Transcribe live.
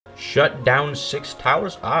Shut down 6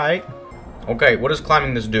 towers? Alright. Okay, what does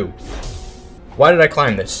climbing this do? Why did I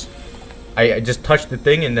climb this? I just touched the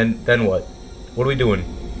thing and then what? What are we doing?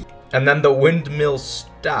 And then the windmill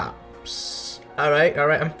stops. Alright,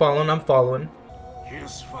 I'm following.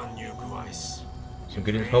 Here's fun, you guys. So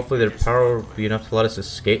good, hopefully their power will be enough to let us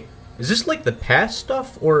escape. Is this like the past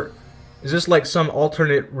stuff, or is this like some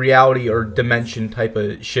alternate reality or dimension type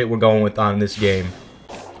of shit we're going with on this game?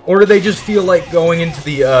 Or do they just feel like going into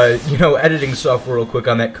the, you know, editing software real quick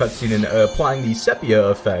on that cutscene and applying the sepia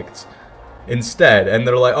effects instead? And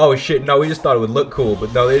they're like, oh shit, no, we just thought it would look cool,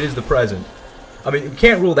 but no, it is the present. I mean, you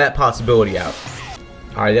can't rule that possibility out.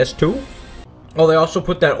 Alright, that's 2. Oh, they also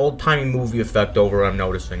put that old-timey movie effect over, I'm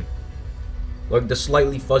noticing. Like the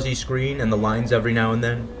slightly fuzzy screen and the lines every now and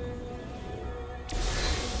then.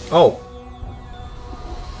 Oh.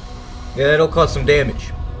 Yeah, that'll cause some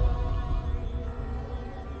damage.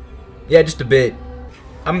 Yeah, just a bit.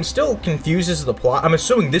 I'm still confused as to the plot. I'm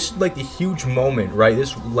assuming this is like the huge moment, right?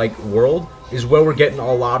 This like world is where we're getting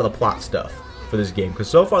a lot of the plot stuff for this game. Because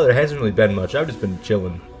so far there hasn't really been much. I've just been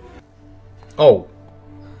chilling. Oh.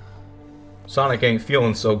 Sonic ain't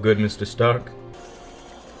feeling so good, Mr. Stark.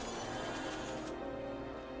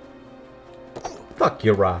 Fuck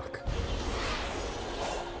your rock.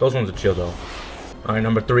 Those ones are chill though. Alright,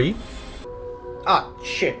 number 3. Ah,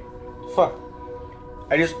 shit. Fuck.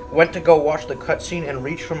 I just went to go watch the cutscene and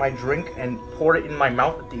reach for my drink and poured it in my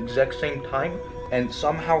mouth at the exact same time and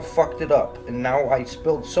somehow fucked it up. And now I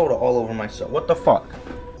spilled soda all over myself. What the fuck?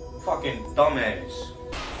 Fucking dumbass.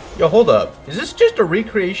 Yo, hold up. Is this just a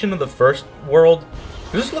recreation of the first world?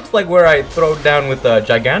 This looks like where I throwed down with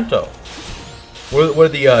Giganto. Where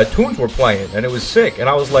the tunes were playing, and it was sick. And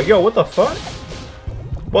I was like, yo, what the fuck?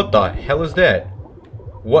 What the hell is that?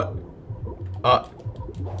 What?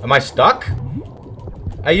 Am I stuck?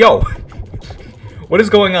 Hey, yo. What is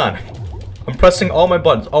going on? I'm pressing all my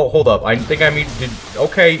buttons. Oh, hold up. I think I mean...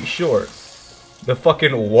 Okay, sure. The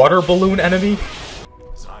fucking water balloon enemy?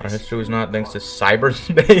 Our history was not thanks to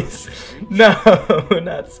cyberspace. No,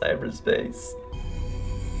 not cyberspace.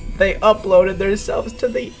 They uploaded themselves to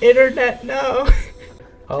the internet. No.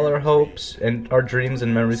 All our hopes and our dreams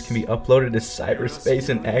and memories can be uploaded to cyberspace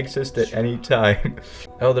and accessed at any time.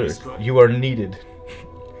 Elder, you are needed.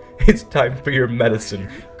 It's time for your medicine.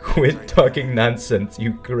 Quit talking nonsense,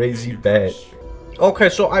 you crazy bat. Okay,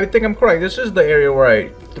 so I think I'm correct. This is the area where I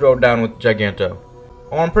throw down with Giganto.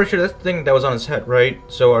 Oh, I'm pretty sure that's the thing that was on his head, right?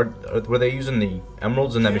 So were they using the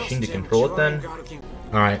emeralds in that machine to control it then?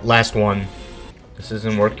 Alright, last one. This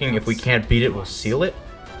isn't working. If we can't beat it, we'll seal it.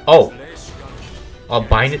 Oh! I'll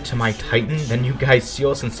bind it to my Titan, then you guys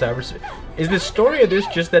seal us in cyberspace. Is the story of this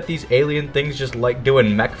just that these alien things just like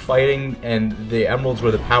doing mech fighting and the emeralds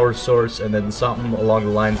were the power source, and then something along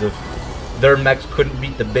the lines of their mechs couldn't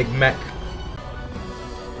beat the big mech?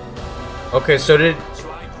 Okay, so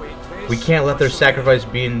we can't let their sacrifice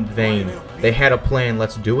be in vain. They had a plan,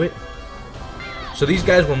 let's do it. So these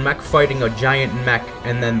guys were mech fighting a giant mech,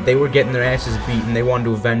 and then they were getting their asses beat, and they wanted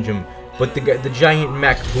to avenge him. But the giant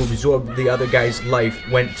mech who absorbed the other guy's life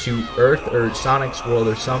went to Earth or Sonic's world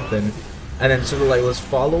or something, and then so they're like, let's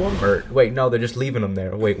follow him. Or wait, no, they're just leaving him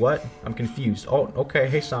there. Wait, what? I'm confused. Oh, okay.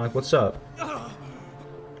 Hey, Sonic, what's up?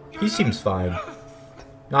 He seems fine.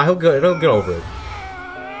 Nah, he'll get over it.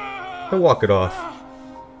 He'll walk it off.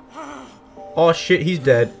 Oh shit, he's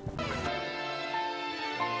dead.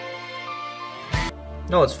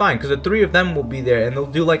 No, it's fine, because the 3 of them will be there, and they'll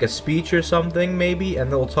do like a speech or something, maybe,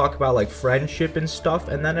 and they'll talk about like friendship and stuff,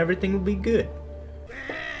 and then everything will be good.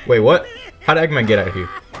 Wait, what? How did Eggman get out of here?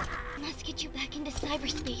 I must get you back into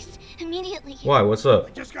cyberspace immediately. Why? What's up? I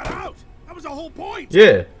just got out. That was the whole point.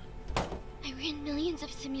 Yeah. I ran millions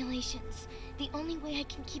of simulations. The only way I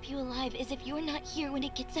can keep you alive is if you're not here when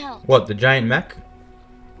it gets out. What, the giant mech?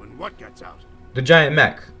 When what gets out? The giant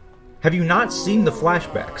mech. Have you not seen the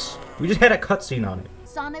flashbacks? We just had a cutscene on it.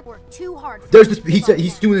 Sonic worked too hard. There's this.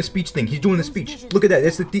 He's doing the speech thing. He's doing the speech. Look at that.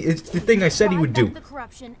 It's the thing I said he would do.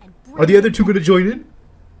 Are the other 2 gonna join in?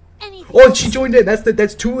 Oh, she joined in. That's 2.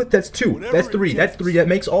 That's 2. That's 3. That's 3. That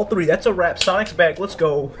makes all 3. That's a wrap. Sonic's back. Let's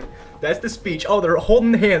go. That's the speech. Oh, they're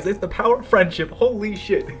holding hands. It's the power of friendship. Holy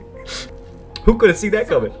shit. Who could have seen that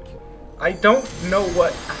coming? I don't know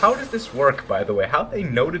what. How does this work, by the way? How they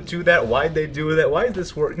know to do that? Why'd they do that? Why does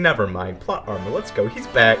this work? Never mind. Plot armor. Let's go. He's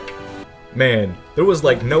back. Man, there was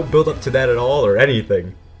like no build up to that at all or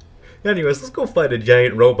anything. Anyways, let's go fight a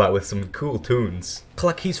giant robot with some cool tunes.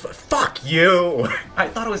 Collect keys for— Fuck you! I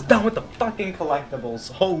thought I was done with the fucking collectibles.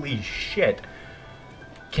 Holy shit.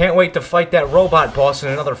 Can't wait to fight that robot boss in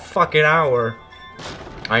another fucking hour.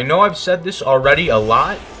 I know I've said this already a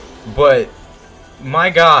lot, but my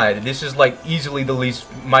god, this is like easily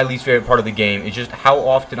my least favorite part of the game. It's just how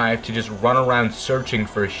often I have to just run around searching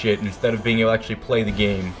for shit instead of being able to actually play the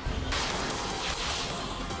game.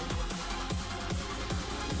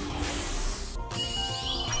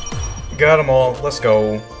 Got them all, let's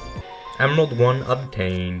go. Emerald 1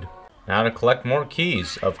 obtained. Now to collect more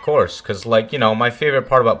keys, of course, because, like, you know, my favorite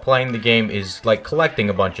part about playing the game is, like, collecting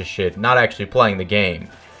a bunch of shit, not actually playing the game.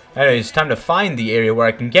 Anyways, it's time to find the area where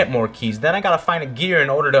I can get more keys. Then I gotta find a gear in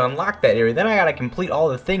order to unlock that area. Then I gotta complete all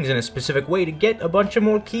the things in a specific way to get a bunch of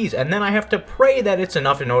more keys. And then I have to pray that it's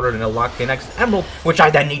enough in order to unlock the next emerald, which I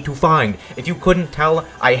then need to find. If you couldn't tell,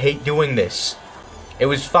 I hate doing this. It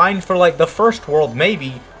was fine for, like, the first world,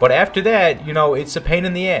 maybe, but after that, you know, it's a pain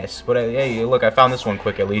in the ass. But, hey, look, I found this one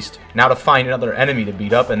quick, at least. Now to find another enemy to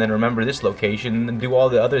beat up, and then remember this location, and do all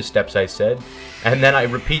the other steps I said. And then I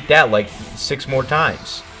repeat that, like, 6 more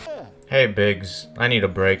times. Hey, Biggs, I need a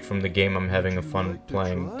break from the game I'm having a fun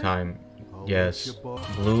playing time. Yes.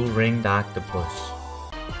 Blue-ringed octopus.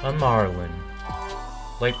 A marlin.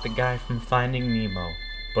 Like the guy from Finding Nemo,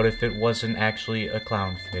 but if it wasn't actually a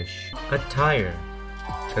clownfish. A tire.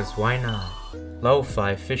 'Cause why not?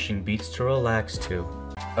 Lo-fi fishing beats to relax to.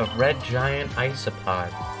 A red giant isopod.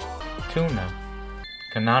 Tuna.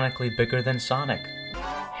 Canonically bigger than Sonic.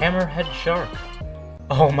 Hammerhead shark.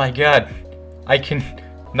 Oh my god. I can...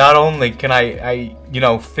 Not only can I you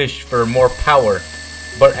know, fish for more power,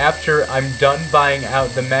 but after I'm done buying out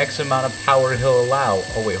the max amount of power he'll allow...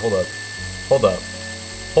 Oh wait, hold up. Hold up.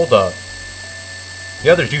 Hold up. The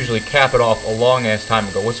others usually cap it off a long-ass time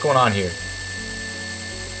ago. What's going on here?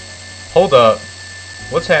 Hold up.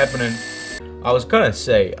 What's happening? I was gonna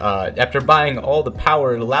say, after buying all the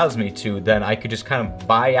power it allows me to, then I could just kind of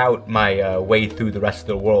buy out my way through the rest of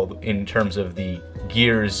the world in terms of the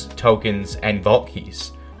gears, tokens, and vault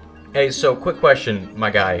keys. Hey, so quick question, my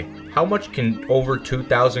guy. How much can over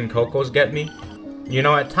 2,000 Cocos get me? You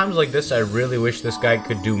know, at times like this, I really wish this guy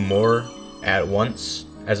could do more at once,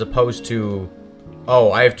 as opposed to...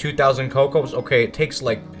 Oh, I have 2,000 Cocos? Okay,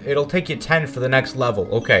 it'll take you 10 for the next level.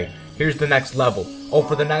 Okay, here's the next level. Oh,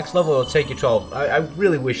 for the next level, it'll take you 12. I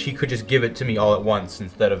really wish he could just give it to me all at once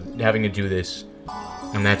instead of having to do this.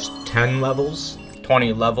 And that's 10 levels,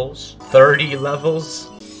 20 levels, 30 levels,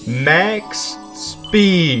 max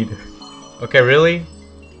speed. Okay, really?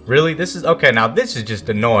 Really? This is... Okay, now this is just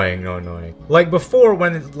annoying. Like before,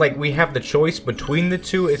 when like we have the choice between the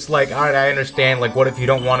two, it's like, alright, I understand, like what if you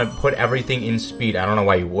don't want to put everything in speed? I don't know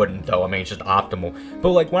why you wouldn't, though. I mean, it's just optimal. But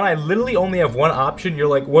like when I literally only have one option, you're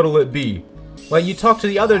like, what'll it be? Like you talk to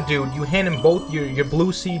the other dude, you hand him both your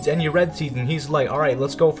blue seeds and your red seeds, and he's like, alright,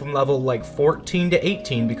 let's go from level like 14 to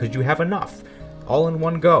 18 because you have enough. All in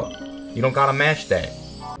one go. You don't gotta mash that.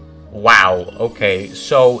 Wow, okay,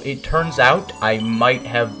 so it turns out I might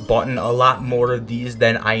have bought a lot more of these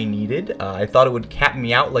than I needed. I thought it would cap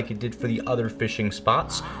me out like it did for the other fishing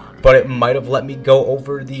spots, but it might have let me go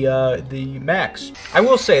over the max. I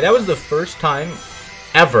will say, that was the first time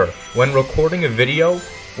ever when recording a video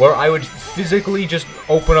where I would physically just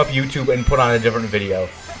open up YouTube and put on a different video.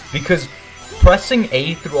 Because pressing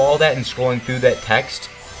A through all that and scrolling through that text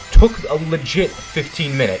took a legit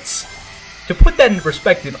 15 minutes. To put that in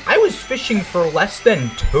perspective, I was fishing for less than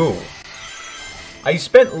 2. I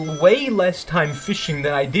spent way less time fishing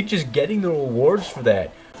than I did just getting the rewards for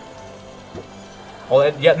that. Oh,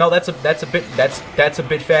 yeah, no, that's a bit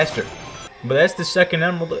faster. But that's the second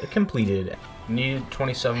emerald completed. Needed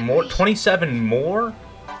 27 more. 27 more?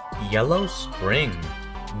 Yellow Spring.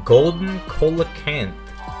 Golden Coelacanth.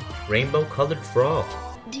 Rainbow colored frog.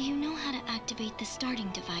 Do you know how to activate the starting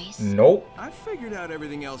device? Nope. I've figured out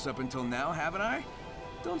everything else up until now, haven't I?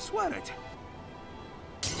 Don't sweat it.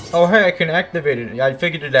 Oh hey, I can activate it. I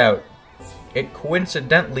figured it out. It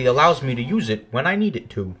coincidentally allows me to use it when I need it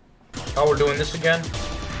to. Oh, we're doing this again?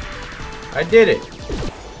 I did it.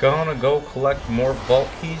 Gonna go collect more vault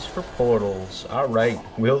keys for portals. Alright,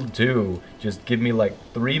 will do. Just give me like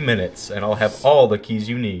 3 minutes and I'll have all the keys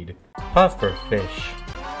you need. Pufferfish.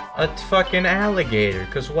 A fucking alligator,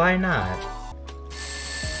 cause why not?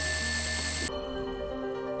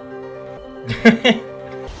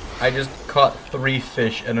 I just caught 3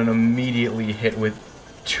 fish and then immediately hit with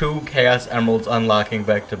 2 Chaos Emeralds unlocking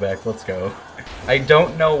back to back. Let's go. I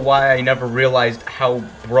don't know why I never realized how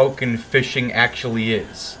broken fishing actually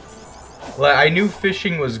is. Like, I knew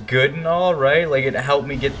fishing was good and all, right? Like, it helped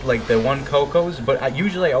me get, like, the 1 Cocos, but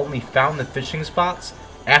usually I only found the fishing spots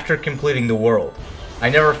after completing the world. I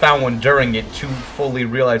never found one during it to fully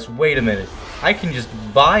realize, wait a minute, I can just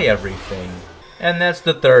buy everything. And that's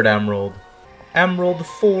the 3rd emerald. Emerald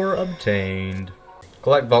 4 obtained.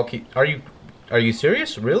 Collect vault key. Are you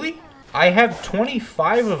serious? Really? I have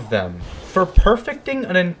 25 of them. For perfecting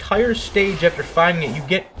an entire stage after finding it, you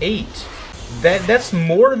get 8. That's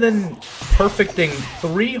more than perfecting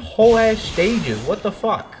 3 whole ass stages. What the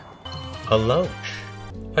fuck? A loach.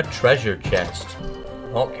 A treasure chest.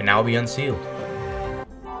 Vault can now be unsealed.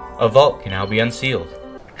 A vault can now be unsealed.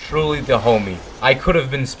 Truly the homie. I could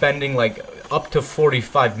have been spending like up to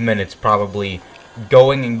 45 minutes probably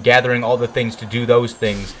going and gathering all the things to do those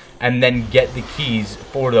things and then get the keys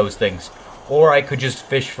for those things. Or I could just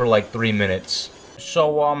fish for like 3 minutes.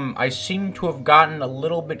 So, I seem to have gotten a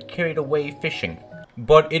little bit carried away fishing.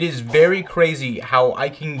 But it is very crazy how I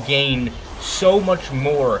can gain so much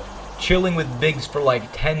more chilling with Biggs for like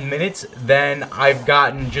 10 minutes than I've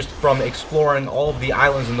gotten just from exploring all of the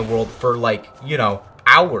islands in the world for like, you know,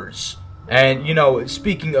 hours. And, you know,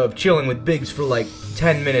 speaking of chilling with Biggs for like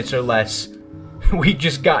 10 minutes or less, we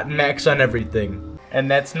just got max on everything.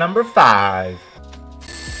 And that's number 5.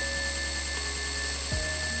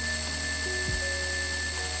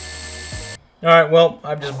 Alright, well,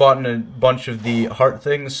 I've just bought a bunch of the heart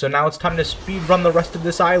things, so now it's time to speedrun the rest of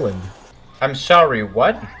this island. I'm sorry,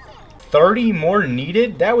 what? 30 more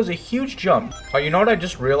needed? That was a huge jump. Oh, you know what I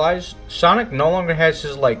just realized? Sonic no longer has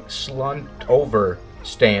his, like, slumped over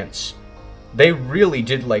stance. They really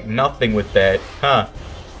did, like, nothing with that. Huh.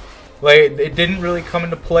 Like, it didn't really come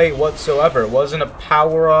into play whatsoever. It wasn't a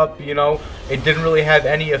power-up, you know? It didn't really have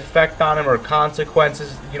any effect on him or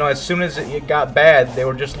consequences. You know, as soon as it got bad, they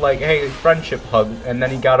were just like, hey, friendship hug, and then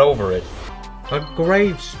he got over it. A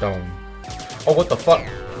gravestone. Oh, what the fuck?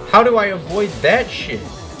 How do I avoid that shit?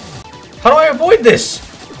 How do I avoid this?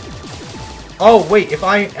 Oh, wait, if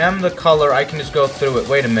I am the color, I can just go through it.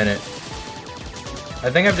 Wait a minute. I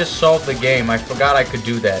think I've just solved the game. I forgot I could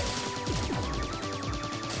do that.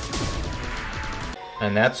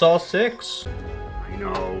 And that's all 6. I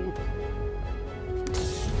know.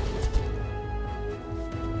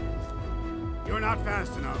 You're not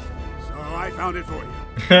fast enough, so I found it for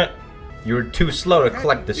you. You were too slow to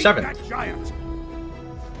collect the 7th. That giant.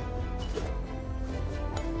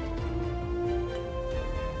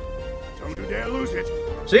 Don't you dare lose it.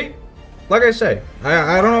 See? Like I say,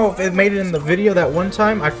 I don't know if it made it in the video that one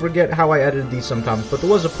time. I forget how I edited these sometimes, but there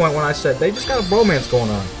was a point when I said they just got a bromance going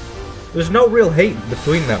on. There's no real hate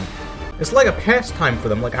between them. It's like a pastime for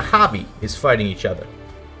them, like a hobby is fighting each other.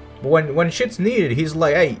 But when shit's needed, he's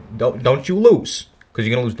like, hey, don't you lose, because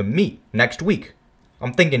you're gonna lose to me next week.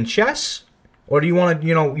 I'm thinking chess, or do you want to,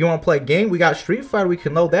 you want to play a game? We got Street Fighter, we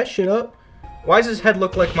can load that shit up. Why does his head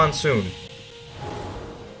look like Monsoon?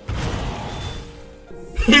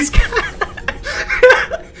 He's got...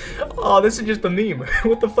 Oh, this is just a meme.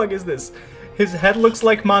 What the fuck is this? His head looks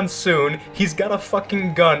like Monsoon, he's got a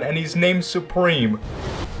fucking gun, and he's named Supreme.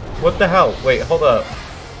 What the hell? Wait, hold up.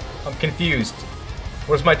 I'm confused.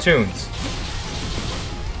 Where's my tunes?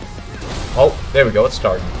 Oh, there we go, it's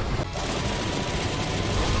starting.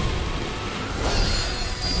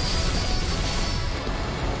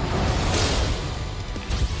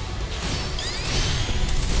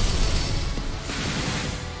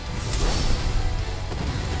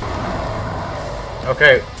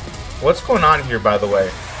 Okay, what's going on here, by the way?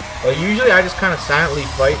 Well, usually I just kind of silently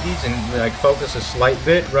fight these and like focus a slight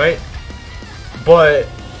bit, right? But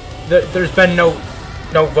there's been no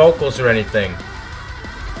vocals or anything.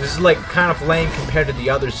 This is like kind of lame compared to the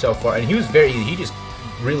others so far. And he just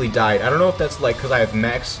really died. I don't know if that's like because I have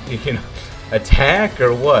max, attack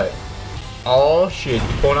or what. Oh shit,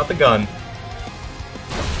 he's pulling out the gun.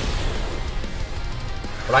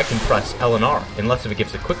 But I can press L and R, unless if it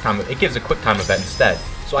gives a quick time. It gives a quick time event instead,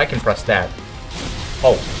 so I can press that.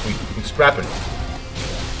 Oh, we scrapping.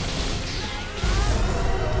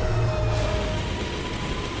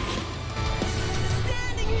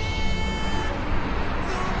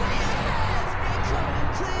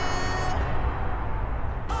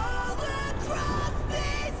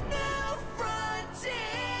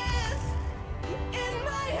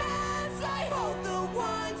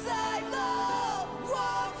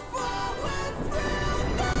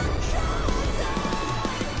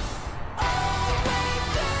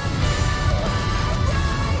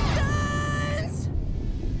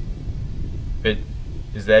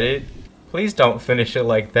 Is that it? Please don't finish it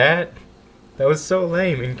like that. That was so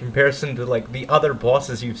lame in comparison to like the other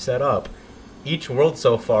bosses you've set up. Each world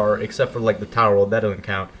so far, except for like the Tower World, that doesn't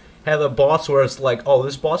count, had a boss where it's like, oh,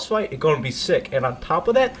 this boss fight is gonna be sick, and on top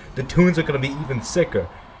of that, the tunes are gonna be even sicker.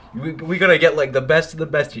 We're gonna get like the best of the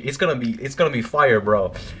best. It's gonna be fire,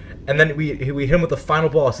 bro. And then we hit him with the final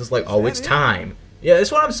boss. It's like, oh, it's time. Yeah,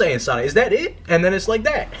 that's what I'm saying, Sonic. Is that it? And then it's like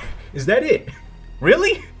that. Is that it?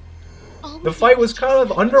 Really? The fight was kind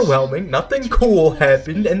of underwhelming, nothing cool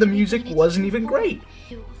happened, and the music wasn't even great.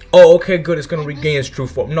 Oh, okay, good, it's gonna regain its true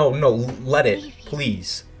form. No, let it,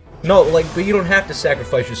 please. No, like, but you don't have to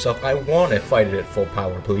sacrifice yourself. I want to fight it at full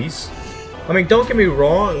power, please. I mean, don't get me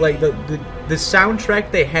wrong, like, the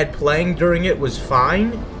soundtrack they had playing during it was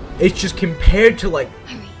fine. It's just compared to, like,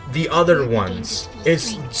 the other ones,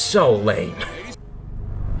 it's so lame.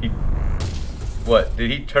 What,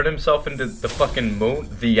 did he turn himself into the fucking moon?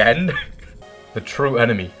 The end? The true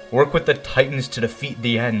enemy. Work with the Titans to defeat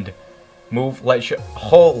the end. Move, let your—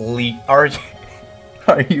 Holy, are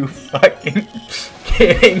you fucking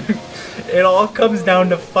kidding? It all comes down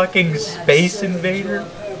to fucking Space Invader?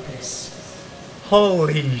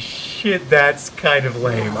 Holy shit, that's kind of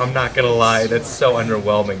lame. I'm not gonna lie, that's so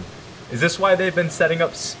underwhelming. Is this why they've been setting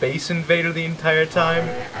up Space Invader the entire time?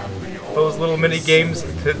 Those little mini games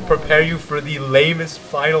to prepare you for the lamest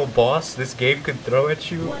final boss this game could throw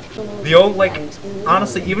at you? The old, like,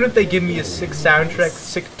 honestly, even if they give me a sick soundtrack,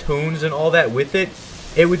 sick tunes and all that with it,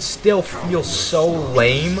 it would still feel so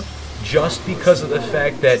lame just because of the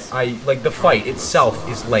fact that the fight itself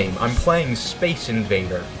is lame. I'm playing Space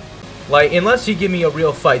Invader. Like, unless you give me a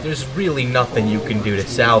real fight, there's really nothing you can do to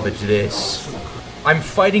salvage this. I'm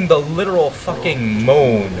fighting the literal fucking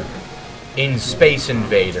moon in Space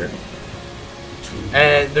Invader.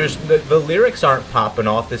 And there's the lyrics aren't popping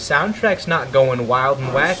off, the soundtrack's not going wild and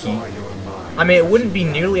wacky. I mean, it wouldn't be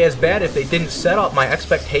nearly as bad if they didn't set up my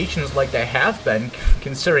expectations like they have been,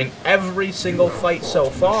 considering every single fight so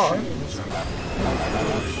far.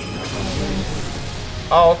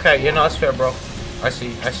 Oh, okay, you know, that's fair, bro. I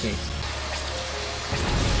see.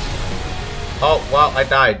 Oh, well, I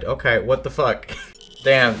died. Okay, what the fuck?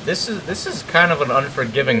 Damn, this is kind of an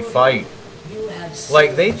unforgiving fight.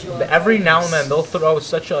 Like, every now and then they'll throw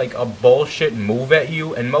such a bullshit move at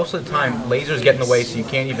you, and most of the time lasers get in the way so you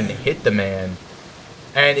can't even hit the man.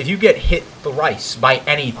 And if you get hit thrice by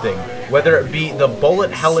anything, whether it be the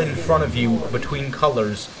bullet hell in front of you between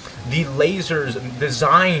colors, the lasers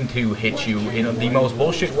designed to hit you in the most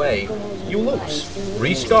bullshit way, you lose.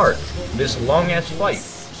 Restart this long ass fight.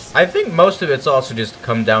 I think most of it's also just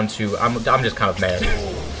come down to I'm just kind of mad.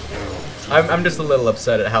 I'm just a little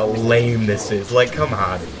upset at how lame this is. Like, come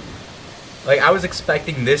on. Like, I was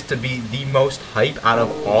expecting this to be the most hype out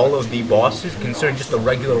of all of the bosses, considering just the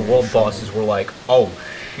regular world bosses were like, oh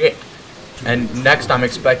shit. And next I'm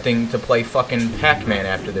expecting to play fucking Pac-Man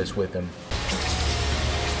after this with him.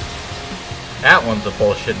 That one's a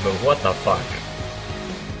bullshit move, what the fuck?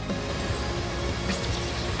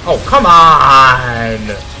 Oh, come on!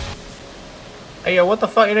 Hey, yo, what the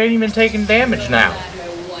fuck? It ain't even taking damage now.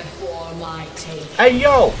 Hey,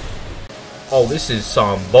 yo! Oh, this is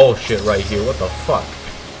some bullshit right here. What the fuck?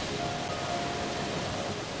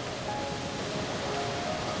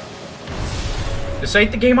 This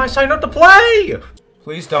ain't the game I signed up to play!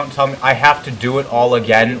 Please don't tell me I have to do it all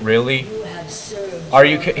again, really? Are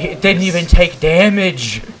you kidding? It didn't even take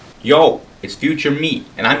damage! Yo, it's Future Me,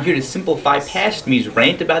 and I'm here to simplify Past Me's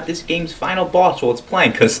rant about this game's final boss while it's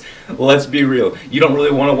playing, cause, let's be real, you don't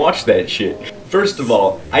really want to watch that shit. First of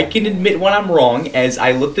all, I can admit when I'm wrong, as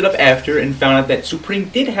I looked it up after and found out that Supreme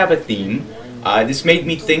did have a theme. This made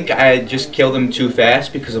me think I had just killed him too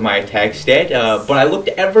fast because of my attack stat, but I looked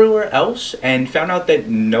everywhere else and found out that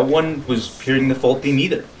no one was hearing the full theme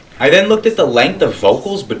either. I then looked at the length of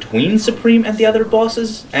vocals between Supreme and the other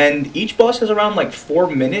bosses, and each boss has around like 4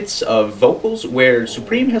 minutes of vocals, where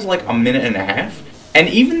Supreme has like a minute and a half. And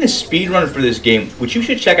even the speedrun for this game, which you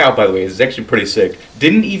should check out by the way, is actually pretty sick,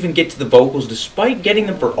 didn't even get to the vocals despite getting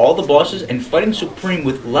them for all the bosses and fighting Supreme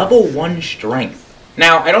with level 1 strength.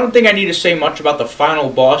 Now, I don't think I need to say much about the final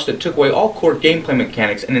boss that took away all core gameplay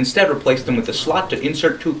mechanics and instead replaced them with a slot to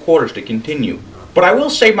insert 2 quarters to continue. But I will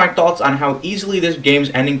say my thoughts on how easily this game's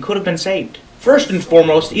ending could have been saved. First and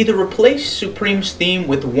foremost, either replace Supreme's theme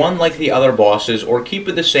with one like the other bosses, or keep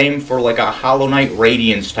it the same for like a Hollow Knight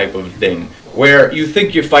Radiance type of thing, where you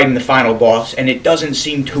think you're fighting the final boss and it doesn't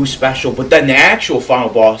seem too special, but then the actual final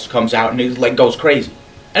boss comes out and it like goes crazy.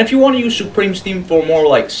 And if you want to use Supreme's theme for more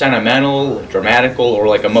like sentimental, dramatical, or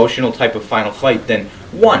like emotional type of final fight, then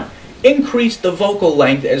 1. Increase the vocal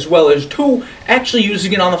length, as well as 2. Actually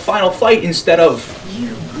using it on the final fight instead of you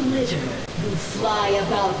glitter, you fly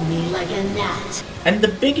about me like a gnat. And the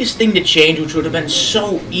biggest thing to change, which would have been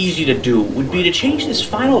so easy to do, would be to change this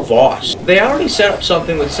final boss. They already set up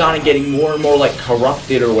something with Sonic getting more and more like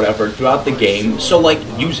corrupted or whatever throughout the game, so like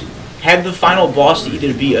use it. Have the final boss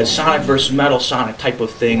either be a Sonic vs. Metal Sonic type of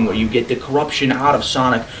thing, where you get the corruption out of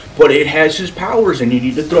Sonic, but it has his powers and you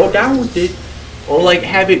need to throw down with it. Or like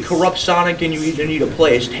have it corrupt Sonic and you either need to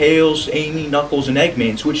play as Tails, Amy, Knuckles, and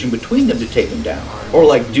Eggman, switching between them to take them down. Or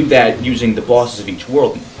like do that using the bosses of each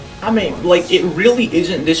world. I mean, like, it really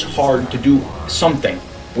isn't this hard to do something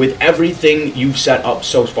with everything you've set up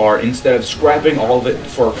so far instead of scrapping all of it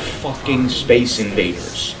for fucking Space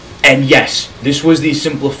Invaders. And yes, this was the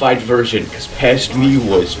simplified version, because past me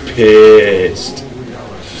was pissed.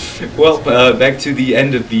 Well, back to the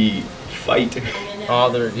end of the fight.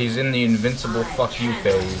 Oh, he's in the invincible fuck you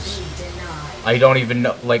phase. I don't even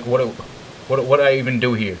know, like, what do I even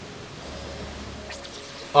do here?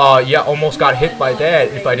 Yeah, almost got hit by that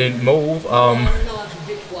if I didn't move.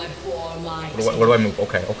 What do I move?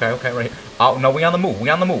 Okay, right here. Oh, no, we on the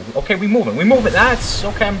move. Okay, we moving. That's,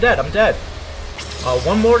 okay, I'm dead.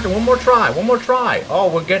 One more try. Oh,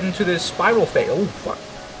 we're getting to this spiral phase. Oh, fuck.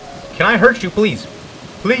 Can I hurt you, please?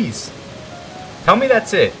 Please. Tell me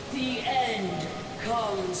that's it. The end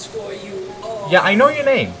comes for you all. Yeah, I know your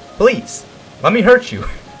name. Please. Let me hurt you.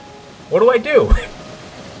 What do I do?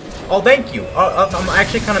 Oh, thank you. I'm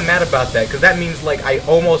actually kind of mad about that, because that means, like, I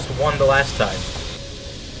almost won the last time.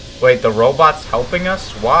 Wait, the robot's helping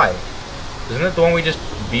us? Why? Isn't it the one we just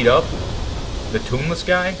beat up? The Toonless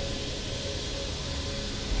guy?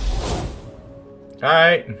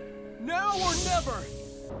 Alright. Now or never.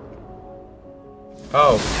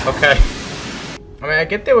 Oh, okay. I mean, I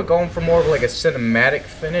get they were going for more of like a cinematic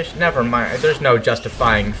finish. Never mind. There's no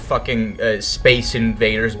justifying fucking Space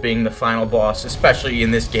Invaders being the final boss, especially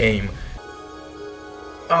in this game.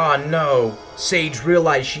 Oh no. Sage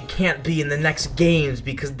realized she can't be in the next games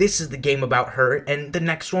because this is the game about her and the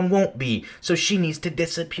next one won't be. So she needs to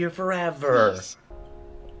disappear forever. Please.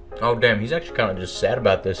 Oh damn, he's actually kind of just sad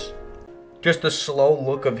about this. Just a slow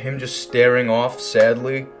look of him just staring off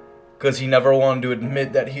sadly. Because he never wanted to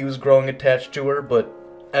admit that he was growing attached to her, but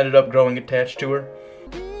ended up growing attached to her.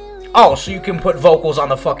 Oh, so you can put vocals on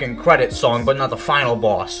the fucking credit song, but not the final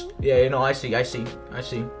boss. Yeah, you know, I see.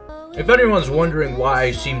 If anyone's wondering why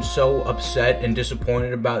I seem so upset and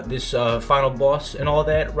disappointed about this final boss and all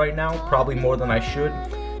that right now, probably more than I should,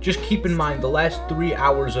 just keep in mind the last 3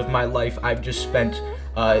 hours of my life I've just spent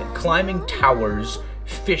climbing towers,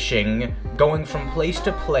 fishing, going from place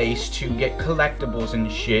to place to get collectibles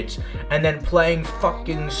and shit, and then playing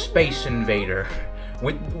fucking Space Invader.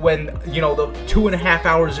 When, you know, the 2.5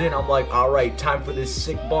 hours in, I'm like, alright, time for this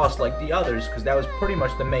sick boss like the others, because that was pretty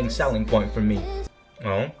much the main selling point for me.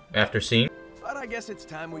 Oh, after seeing? But I guess it's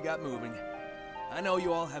time we got moving. I know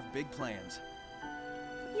you all have big plans.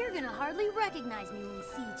 You're gonna hardly recognize me when we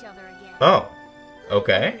see each other again. Oh,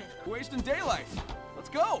 okay. Wasting daylight. Let's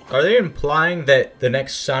go. Are they implying that the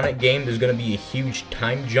next Sonic game there's going to be a huge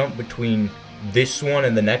time jump between this one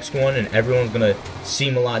and the next one, and everyone's going to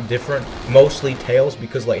seem a lot different? Mostly Tails,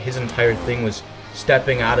 because like his entire thing was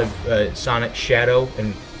stepping out of Sonic's shadow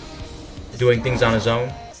and doing things on his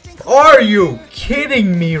own. Are you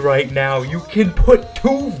kidding me right now? You can put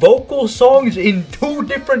 2 vocal songs in 2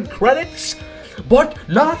 different credits, but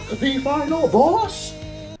not the final boss?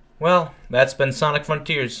 Well, that's been Sonic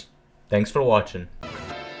Frontiers. Thanks for watching.